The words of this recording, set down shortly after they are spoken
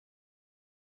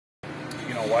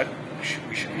what?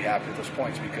 We should be happy with those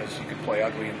points because you could play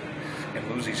ugly and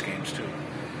lose these games too.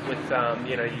 With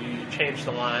you change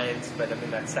the lines, but I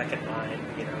mean that second line,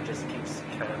 just keeps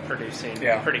kind of producing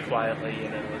pretty quietly.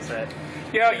 Is that?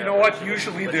 Yeah, you know what?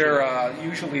 Usually they're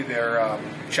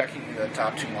checking the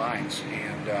top two lines,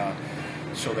 and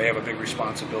so they have a big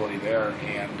responsibility there.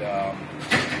 And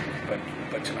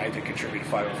but tonight they contributed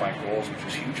 5 of 5 goals, which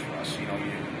is huge for us.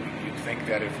 You'd think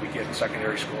that if we get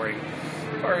secondary scoring,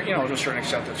 or to a certain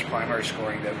extent that's primary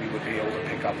scoring, that we would be able to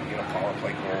pick up and get a power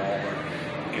play goal or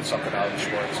get something out of the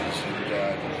Schwartzes and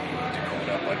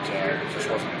Dakota, but it just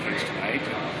wasn't the case tonight.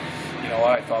 And,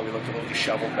 I thought we looked a little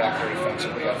disheveled back there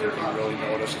defensively. I think we really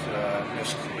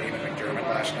missed David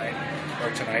McDermott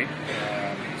tonight.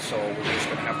 So we're just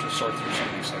going to have to sort through some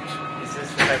of these things. Is this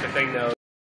the type of thing, though,